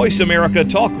favorite Voice America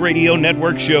Talk Radio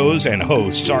Network shows and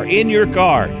hosts are in your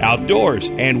car, outdoors,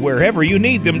 and wherever you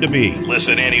need them to be.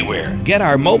 Listen anywhere. Get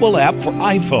our mobile app for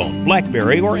iPhone,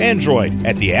 BlackBerry, or Android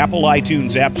at the Apple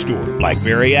iTunes App Store,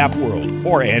 BlackBerry App World,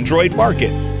 or Android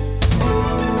Market.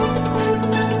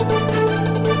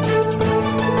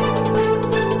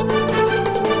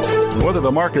 Whether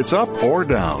the market's up or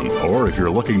down, or if you're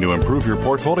looking to improve your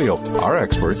portfolio, our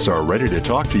experts are ready to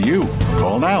talk to you.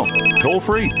 Call now. Toll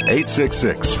free,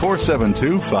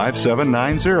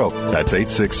 866-472-5790. That's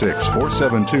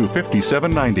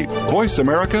 866-472-5790. Voice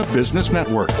America Business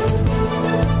Network.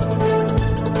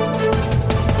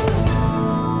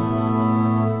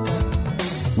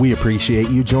 We appreciate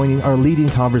you joining our leading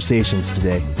conversations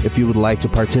today. If you would like to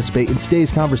participate in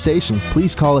today's conversation,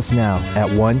 please call us now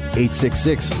at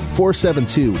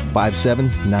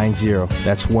 1-866-472-5790.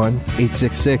 That's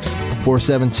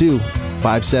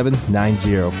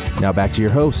 1-866-472-5790. Now back to your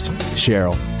host,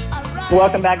 Cheryl.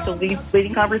 Welcome back to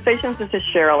Leading Conversations. This is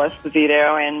Cheryl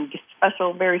Esposito, and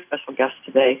very special guest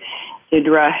today,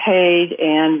 Deirdre Hade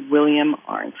and Will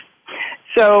Arntz.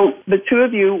 So the two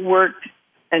of you worked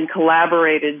and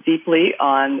collaborated deeply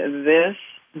on this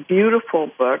beautiful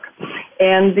book,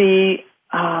 and the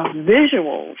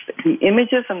visuals, the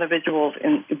images and the visuals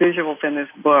in this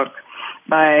book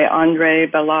by Endre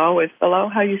Balogh. Is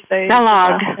Balogh how you say it?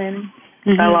 Balogh.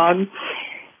 Balogh.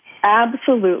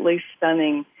 Absolutely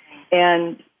stunning.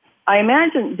 And I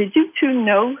imagine, did you two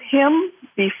know him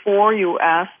before you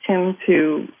asked him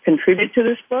to contribute to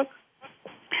this book?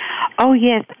 Oh,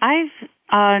 yes.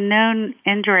 I've known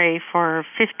Endre for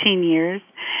 15 years.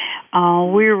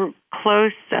 We were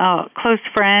close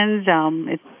friends.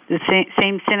 It's the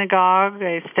same synagogue,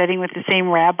 studying with the same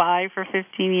rabbi for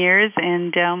 15 years,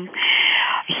 and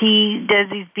he does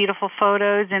these beautiful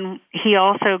photos, and he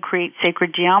also creates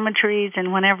sacred geometries,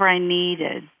 and whenever I need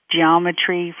a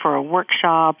geometry for a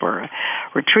workshop or a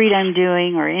retreat I'm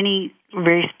doing or any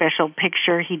very special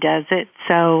picture, he does it.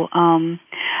 So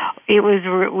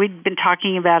we'd been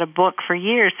talking about a book for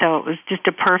years, so it was just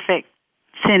a perfect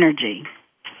synergy.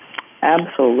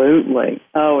 Absolutely.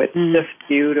 Oh, it's just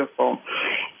beautiful.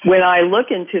 When I look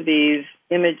into these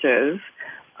images,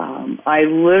 I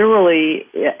literally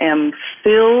am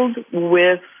filled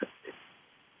with,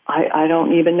 I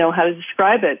don't even know how to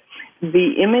describe it.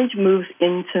 The image moves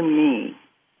into me.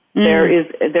 There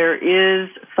is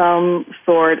some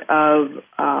sort of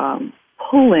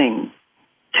pulling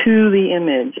to the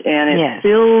image, and it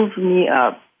fills me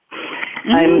up.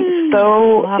 I'm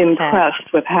so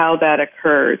impressed with how that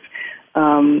occurs.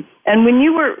 And when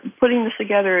you were putting this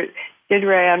together,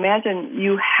 Deirdre, I imagine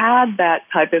you had that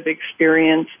type of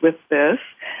experience with this.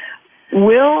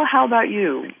 Will, how about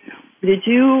you?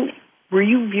 Were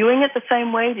you viewing it the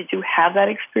same way? Did you have that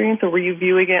experience, or were you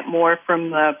viewing it more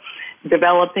from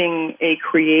developing a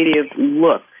creative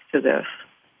look to this?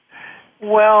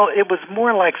 Well, it was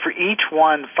more like for each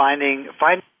one finding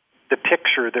the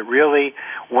picture that really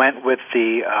went with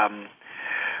the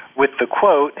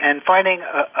quote, and finding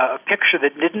a picture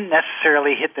that didn't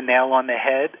necessarily hit the nail on the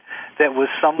head, that was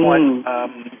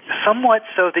somewhat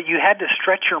so that you had to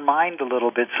stretch your mind a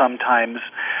little bit sometimes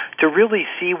to really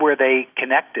see where they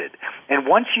connected. And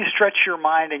once you stretch your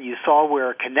mind and you saw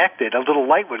where it connected, a little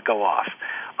light would go off.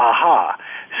 Aha.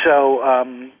 So,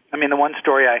 the one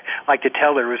story I like to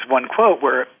tell, there was one quote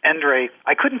where Endre,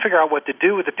 I couldn't figure out what to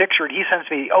do with the picture, and he sends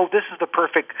me, this is the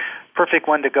perfect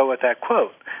one to go with that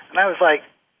quote. And I was like,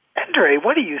 Endre,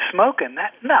 what are you smoking?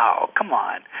 No, come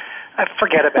on. I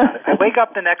forget about it. I wake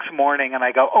up the next morning and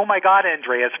I go, oh my God,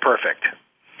 Endre, it's perfect.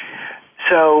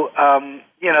 So,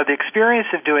 the experience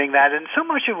of doing that, and so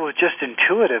much of it was just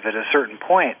intuitive at a certain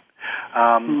point.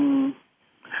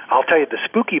 I'll tell you the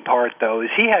spooky part, though, is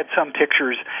he had some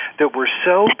pictures that were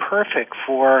so perfect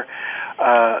for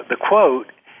the quote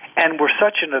and were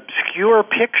such an obscure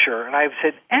picture. And I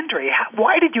said, Endre,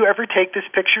 why did you ever take this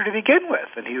picture to begin with?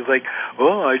 And he was like,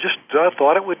 I just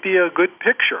thought it would be a good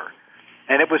picture.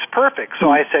 And it was perfect. So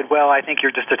I said, well, I think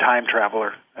you're just a time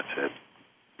traveler. That's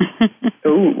it.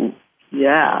 Ooh,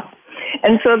 yeah.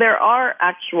 And so there are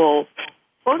actual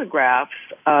photographs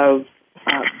of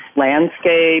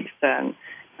landscapes and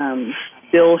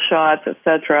still shots,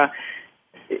 etc.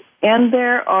 And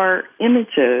there are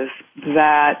images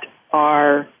that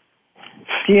are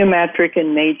geometric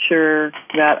in nature,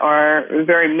 that are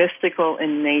very mystical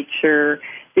in nature.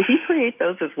 Did he create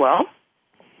those as well?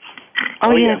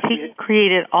 Oh, yes, he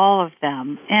created all of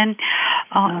them. And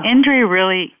Endre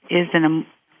really is an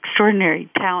extraordinary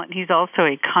talent. He's also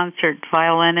a concert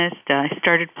violinist. He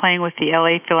started playing with the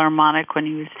LA Philharmonic when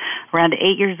he was around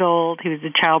 8 years old. He was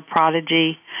a child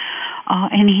prodigy.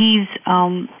 And he's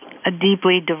a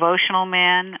deeply devotional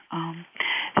man.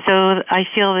 So I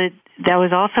feel that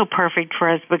was also perfect for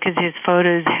us because his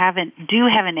photos do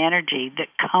have an energy that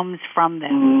comes from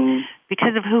them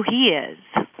because of who he is.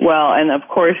 Well, and of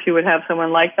course you would have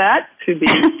someone like that to be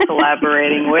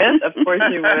collaborating with. Of course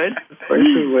you would. Of course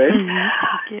you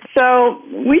would. So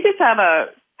we just have a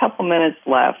couple minutes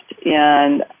left,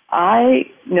 and I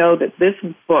know that this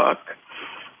book,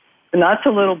 Not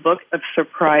So Little Book of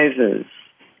Surprises,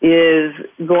 is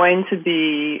going to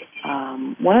be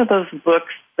one of those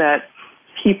books that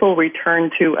people return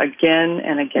to again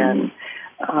and again.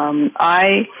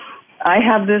 I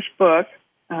have this book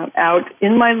out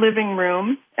in my living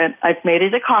room, and I've made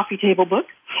it a coffee table book,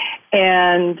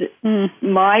 and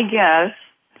my guests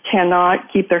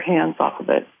cannot keep their hands off of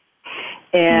it.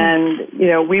 And,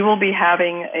 we will be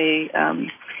having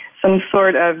some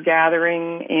sort of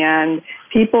gathering, and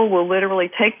people will literally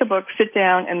take the book, sit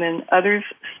down, and then others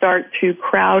start to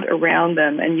crowd around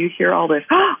them, and you hear all this,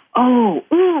 oh,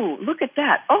 ooh, look at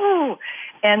that, oh.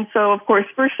 And so, of course,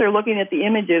 first they're looking at the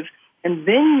images, and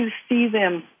then you see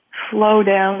them slow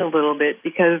down a little bit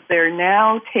because they're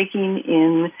now taking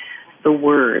in the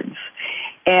words.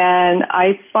 And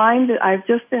I find that I've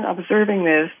just been observing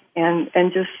this and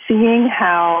just seeing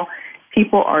how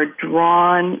people are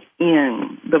drawn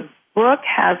in. The book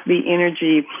has the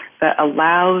energy that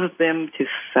allows them to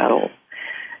settle.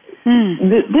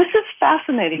 This is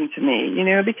fascinating to me,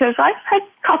 because I've had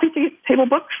coffee table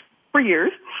books for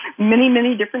years, many,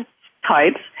 many different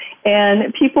types,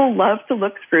 and people love to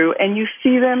look through, and you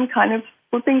see them kind of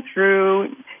flipping through,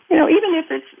 even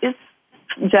if it's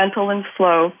gentle and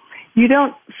slow, you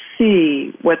don't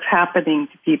see what's happening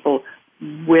to people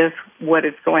with what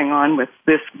is going on with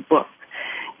this book.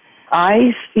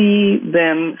 I see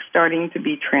them starting to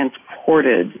be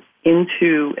transported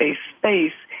into a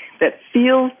space that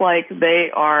feels like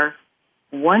they are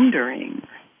wondering,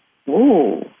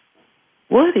 whoa,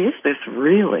 what is this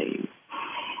really?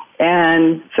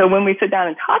 And so when we sit down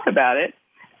and talk about it,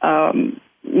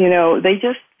 they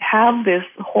just have this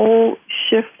whole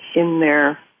shift in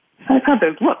their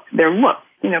look,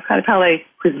 kind of how they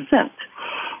present.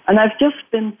 And I've just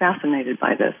been fascinated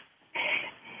by this.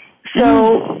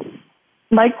 So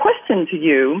my question to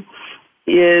you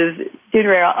is,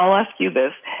 Deirdre, I'll ask you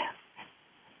this.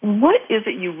 What is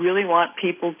it you really want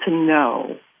people to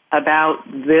know about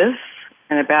this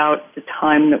and about the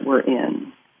time that we're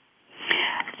in?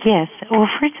 Yes. Well,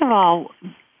 first of all,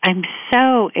 I'm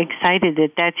so excited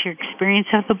that that's your experience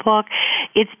of the book.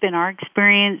 It's been our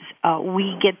experience.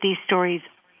 We get these stories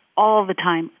all the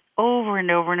time, over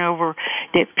and over and over,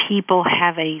 that people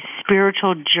have a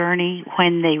spiritual journey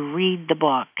when they read the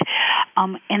book.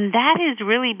 And that is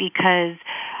really because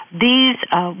these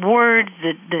words,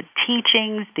 the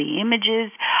teachings, the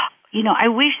images, I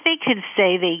wish they could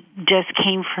say they just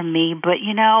came from me, but,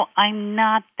 I'm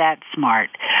not that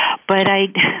smart. But I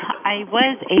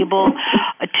was able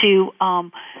to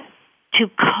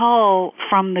cull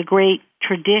from the great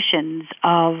traditions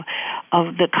of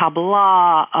the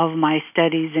Kabbalah, of my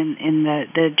studies in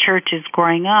the churches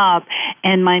growing up,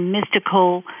 and my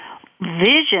mystical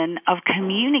vision of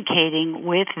communicating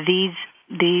with these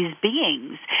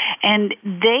beings. And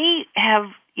they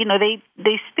have,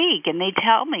 they speak and they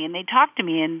tell me and they talk to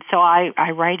me, and so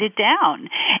I write it down.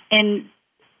 And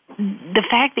the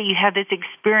fact that you have this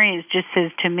experience just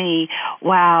says to me,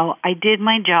 wow, I did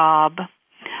my job.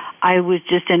 I was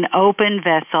just an open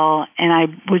vessel, and I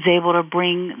was able to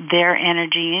bring their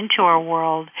energy into our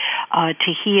world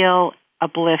to heal,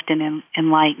 uplift, and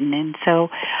enlighten. And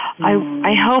so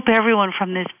I hope everyone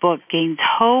from this book gains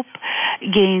hope,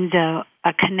 gains a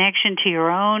connection to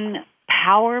your own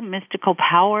power, mystical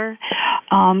power,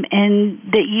 and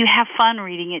that you have fun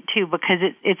reading it too, because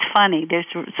it's funny. There's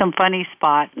some funny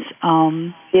spots.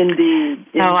 Indeed.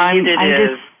 So I'm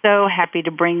just so happy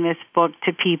to bring this book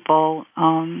to people.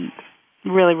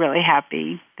 Really, really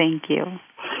happy. Thank you.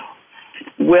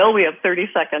 Will, we have 30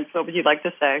 seconds. What would you like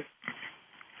to say?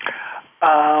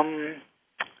 I'm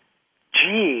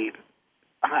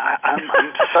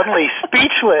suddenly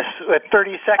speechless at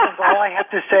 30 seconds. All I have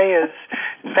to say is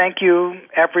thank you,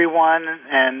 everyone.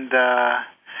 And,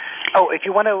 if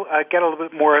you want to get a little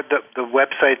bit more, the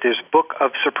website, there's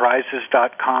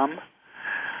bookofsurprises.com.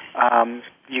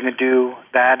 You can do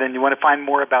that. And you want to find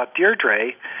more about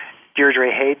Deirdre,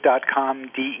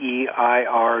 DeirdreHade.com,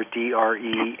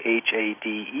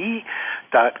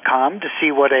 DeirdreHade.com, to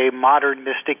see what a modern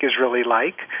mystic is really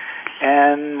like.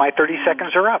 And my 30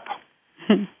 seconds are up.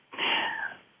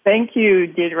 Thank you,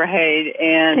 Deirdre Hade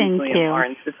and William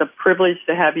Arntz. It's a privilege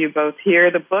to have you both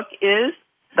here. The book is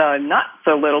The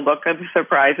Not-So-Little Book of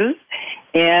Surprises.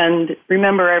 And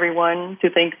remember, everyone, to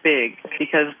think big,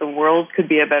 because the world could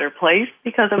be a better place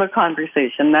because of a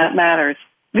conversation that matters.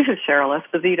 This is Cheryl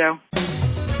Esposito.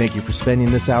 Thank you for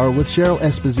spending this hour with Cheryl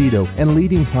Esposito and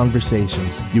Leading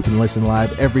Conversations. You can listen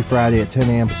live every Friday at 10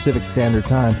 a.m. Pacific Standard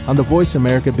Time on the Voice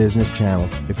America Business Channel.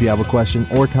 If you have a question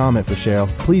or comment for Cheryl,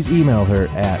 please email her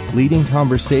at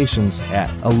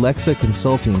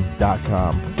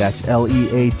leadingconversations@alexaconsulting.com. That's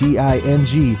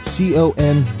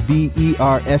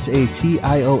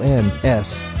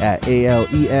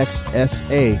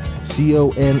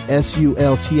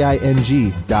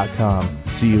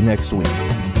See you next week.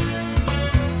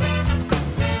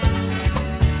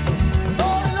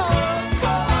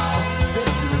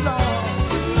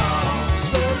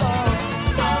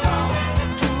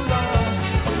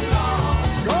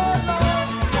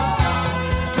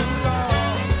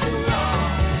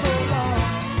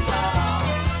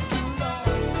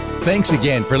 Thanks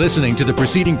again for listening to the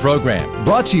preceding program,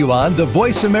 brought to you on the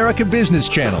Voice America Business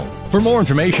Channel. For more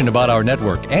information about our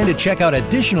network and to check out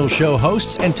additional show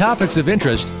hosts and topics of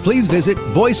interest, please visit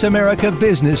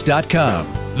voiceamericabusiness.com.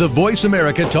 The Voice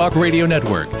America Talk Radio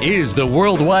Network is the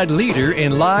worldwide leader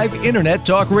in live Internet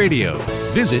talk radio.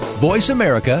 Visit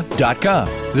voiceamerica.com.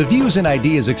 The views and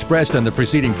ideas expressed on the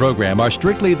preceding program are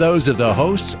strictly those of the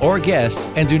hosts or guests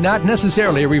and do not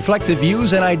necessarily reflect the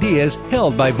views and ideas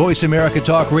held by Voice America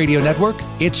Talk Radio Network,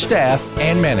 its staff,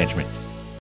 and management.